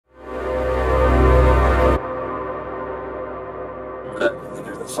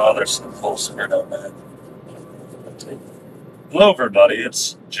Father's so close here, no man. Hello everybody,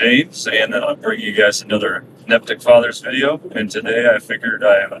 it's James, and I'm bringing you guys another Neptic Fathers video, and today I figured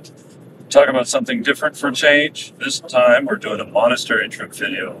I would talk about something different for change. This time we're doing a monastery trip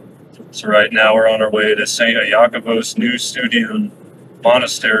video. So right now we're on our way to St. Iacovos New Studium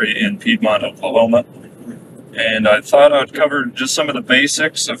Monastery in Piedmont, Oklahoma. And I thought I'd cover just some of the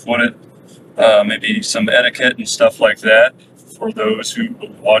basics of what it, maybe some etiquette and stuff like that for those who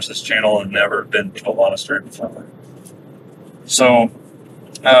watch this channel and never been to a monastery before. So,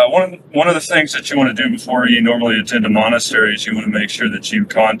 one of the things that you want to do before you normally attend a monastery is you want to make sure that you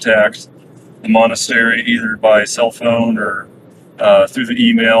contact the monastery either by cell phone or through the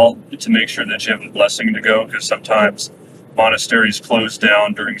email to make sure that you have a blessing to go, because sometimes monasteries close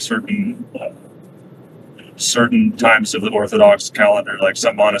down during certain times of the Orthodox calendar. Like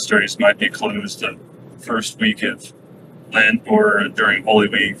some monasteries might be closed the first week of Lent or during Holy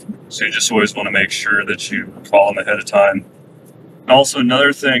Week. So you just always want to make sure that you call them ahead of time. Also,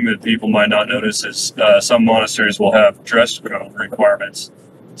 another thing that people might not notice is some monasteries will have dress code requirements.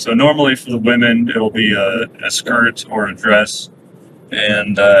 So normally for the women, it'll be a skirt or a dress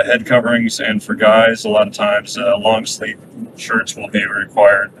and head coverings, and for guys, a lot of times long sleeve shirts will be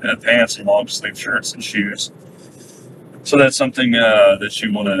required, pants and long sleeve shirts and shoes. So that's something that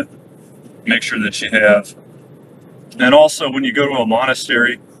you want to make sure that you have. And also, when you go to a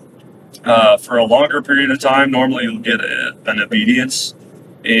monastery, for a longer period of time, normally you'll get an obedience,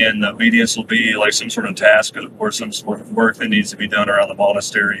 and the obedience will be like some sort of task or some sort of work that needs to be done around the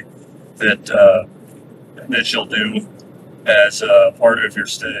monastery that you'll do as part of your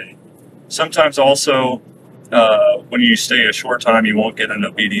stay. Sometimes also, when you stay a short time, you won't get an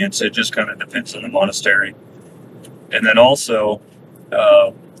obedience. It just kind of depends on the monastery. And then also,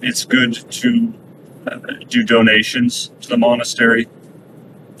 it's good to do donations to the monastery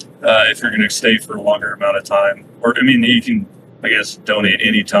if you're going to stay for a longer amount of time. Or, I mean, you can, I guess, donate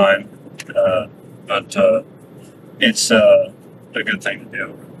any time, but it's a good thing to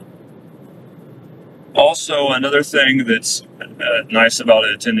do. Also, another thing that's nice about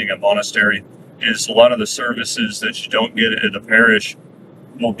attending a monastery is a lot of the services that you don't get at a parish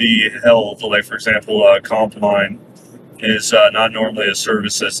will be held. Like, for example, Compline is not normally a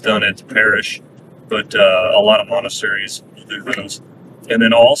service that's done at the parish, but a lot of monasteries do those. And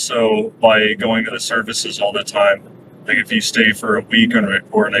then also, by going to the services all the time, like if you stay for a week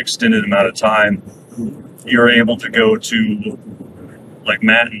or an extended amount of time, you're able to go to like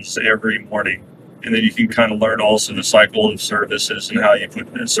matins every morning. And then you can kind of learn also the cycle of services and how you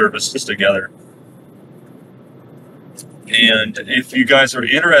put the services together. And if you guys are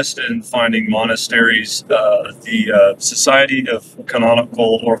interested in finding monasteries, the Society of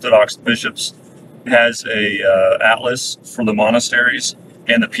Canonical Orthodox Bishops has a atlas for the monasteries,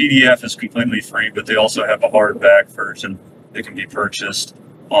 and the PDF is completely free, but they also have a hardback version that can be purchased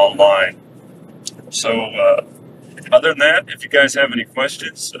online. So other than that, if you guys have any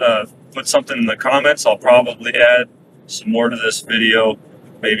questions, put something in the comments. I'll probably add some more to this video,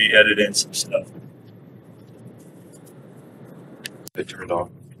 maybe edit in some stuff. They turned off.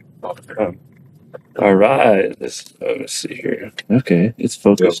 All right, let's see here. Okay, it's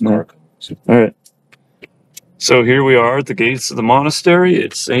focused now. All right. So here we are at the gates of the monastery.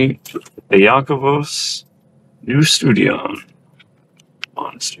 It's St. Iacovos New Studium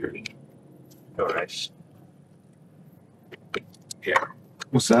Monastery. Oh, nice. Yeah.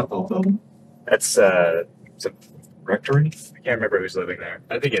 What's that little building? That's it's a rectory? I can't remember who's living there.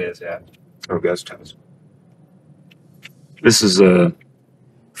 I think it is, yeah. Oh, guest house. This is a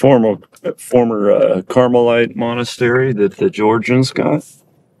former Carmelite monastery that the Georgians got.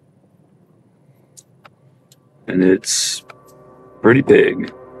 And it's pretty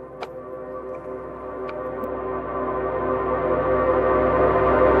big.